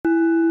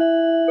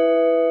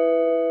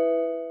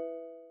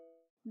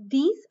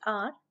These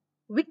are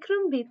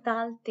Vikram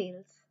Betal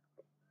tales.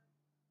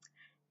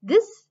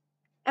 This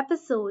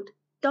episode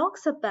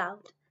talks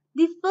about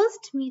the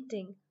first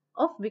meeting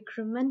of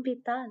Vikram and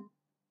Betal.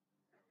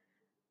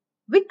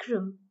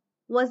 Vikram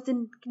was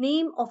the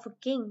name of a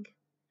king.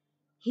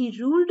 He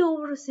ruled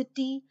over a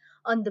city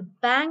on the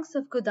banks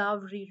of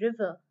Godavari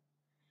River.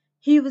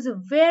 He was a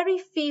very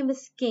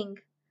famous king,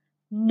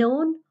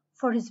 known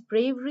for his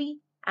bravery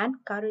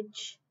and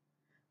courage.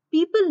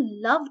 People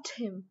loved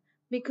him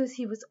because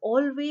he was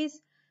always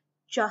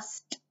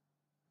just.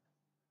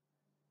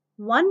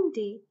 One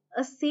day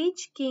a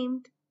sage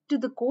came to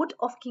the court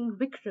of King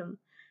Vikram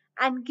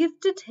and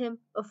gifted him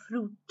a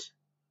fruit.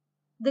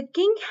 The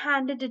king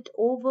handed it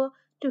over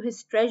to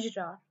his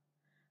treasurer.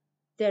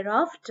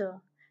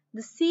 Thereafter,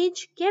 the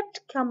sage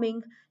kept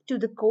coming to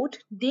the court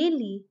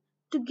daily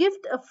to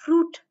gift a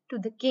fruit to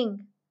the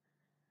king.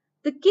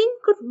 The king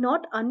could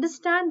not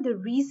understand the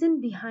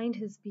reason behind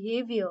his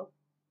behavior,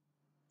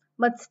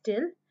 but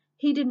still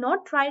he did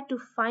not try to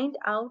find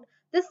out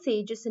the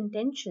sage's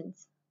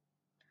intentions.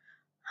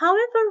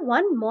 However,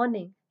 one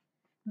morning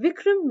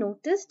Vikram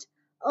noticed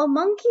a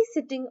monkey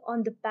sitting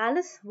on the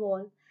palace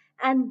wall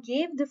and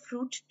gave the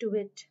fruit to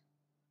it.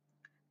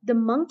 The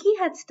monkey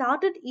had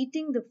started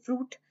eating the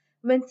fruit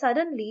when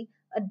suddenly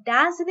a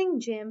dazzling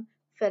gem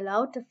fell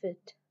out of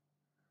it.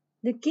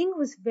 The king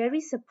was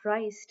very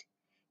surprised.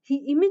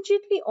 He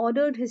immediately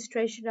ordered his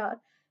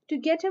treasurer to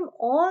get him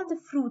all the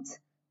fruits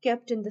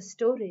kept in the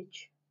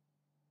storage.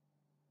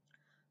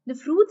 The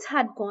fruits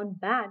had gone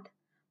bad,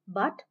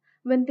 but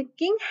when the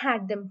king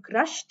had them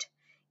crushed,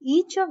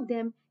 each of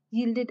them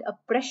yielded a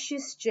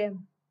precious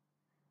gem.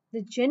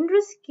 The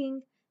generous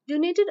king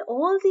donated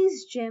all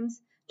these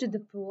gems to the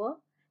poor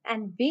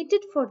and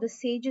waited for the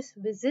sage's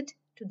visit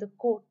to the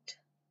court.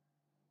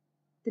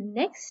 The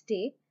next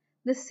day,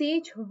 the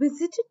sage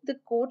visited the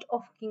court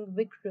of King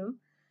Vikram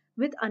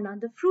with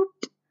another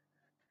fruit.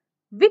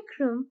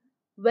 Vikram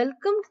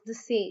welcomed the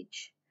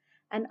sage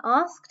and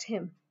asked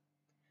him,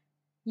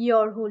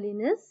 "Your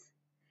Holiness,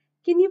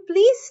 can you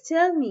please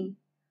tell me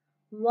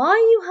why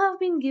you have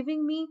been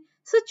giving me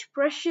such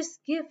precious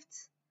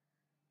gifts?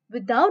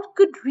 Without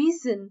good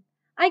reason,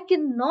 I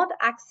cannot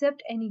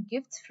accept any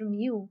gifts from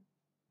you."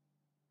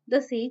 The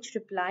sage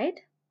replied,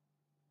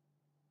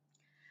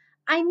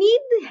 "I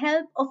need the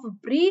help of a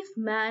brave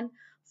man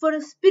for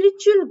a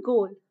spiritual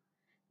goal.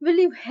 Will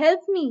you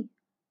help me?"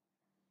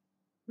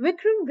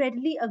 Vikram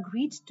readily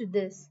agreed to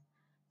this.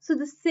 So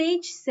the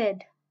sage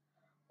said,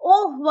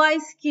 "O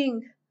wise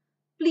king,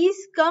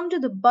 please come to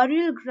the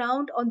burial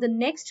ground on the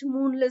next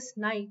moonless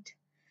night.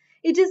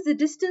 It is the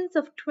distance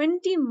of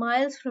 20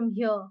 miles from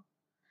here.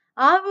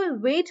 I will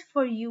wait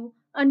for you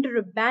under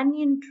a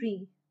banyan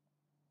tree."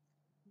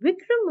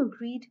 Vikram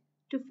agreed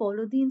to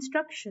follow the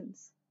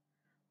instructions.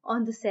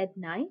 On the said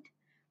night,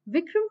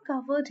 Vikram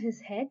covered his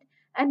head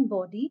and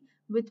body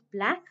with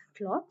black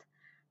cloth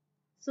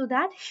so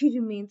that he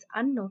remains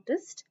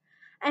unnoticed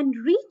and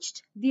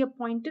reached the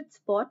appointed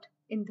spot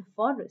in the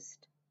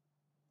forest.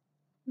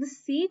 The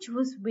sage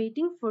was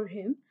waiting for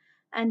him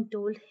and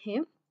told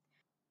him,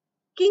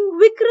 "King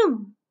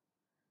Vikram,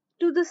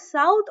 to the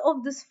south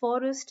of this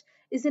forest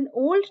is an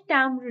old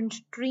tamarind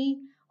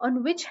tree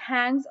on which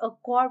hangs a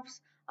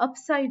corpse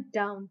upside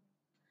down.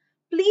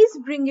 Please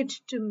bring it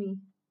to me."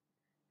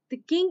 The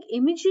king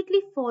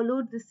immediately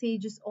followed the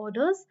sage's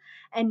orders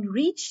and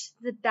reached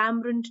the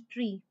tamarind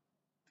tree.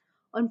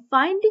 On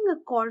finding a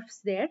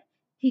corpse there,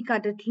 he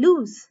cut it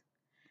loose.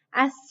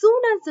 As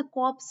soon as the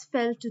corpse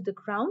fell to the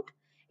ground,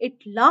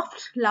 it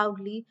laughed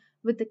loudly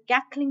with a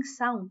cackling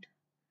sound.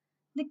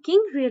 The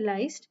king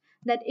realized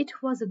that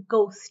it was a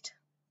ghost.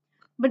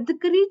 But the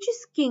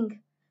courageous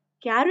king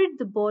carried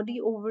the body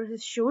over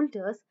his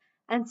shoulders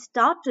and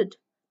started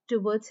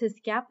towards his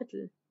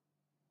capital.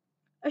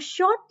 A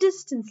short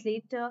distance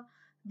later,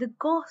 the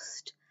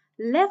ghost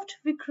left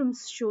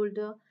Vikram's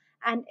shoulder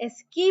and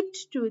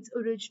escaped to its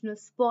original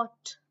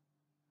spot.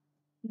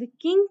 The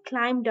king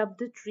climbed up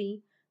the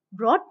tree,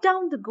 brought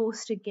down the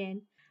ghost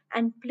again,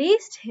 and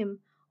placed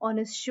him on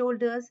his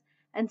shoulders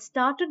and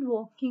started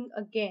walking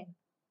again.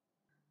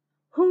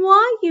 "Who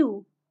are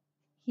you?"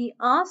 he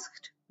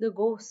asked the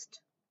ghost.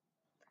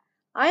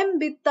 "I am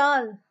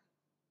Bital,"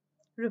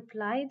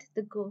 replied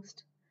the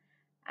ghost,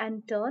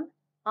 and turn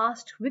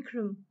asked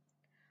Vikram,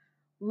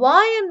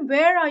 "Why and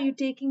where are you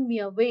taking me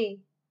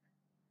away?"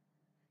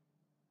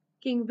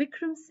 King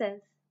Vikram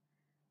says,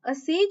 "A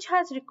sage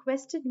has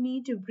requested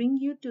me to bring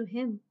you to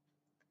him."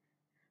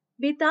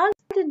 Betal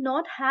did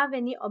not have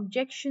any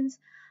objections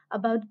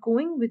about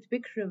going with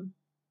Vikram,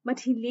 but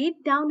he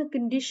laid down a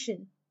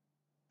condition.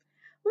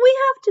 "We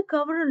have to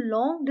cover a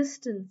long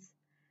distance,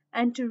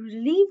 and to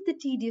relieve the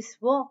tedious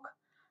walk,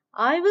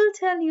 I will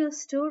tell you a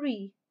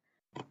story.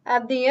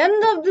 At the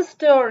end of the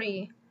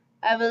story,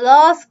 I will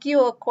ask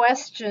you a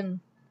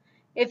question.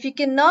 If you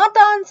cannot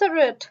answer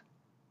it,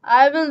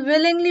 I will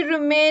willingly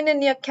remain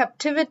in your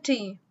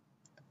captivity.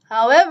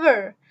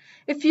 However,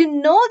 if you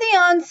know the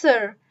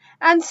answer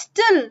and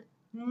still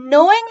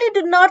knowingly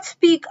do not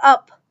speak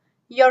up,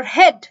 your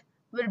head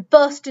will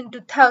burst into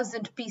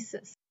 1,000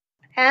 pieces."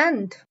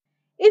 And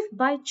if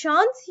by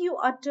chance you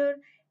utter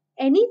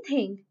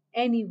anything,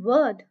 any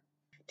word,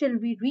 till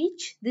we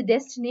reach the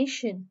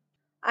destination,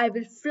 I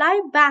will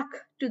fly back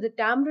to the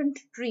tamarind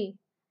tree.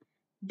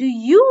 Do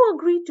you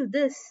agree to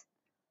this?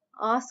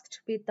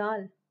 Asked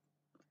Betal.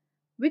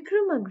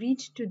 Vikram agreed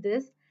to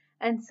this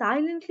and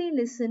silently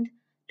listened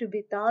to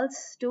Betal's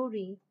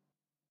story.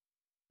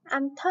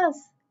 And thus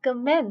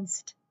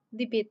commenced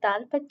the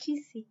Betal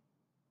Pachisi.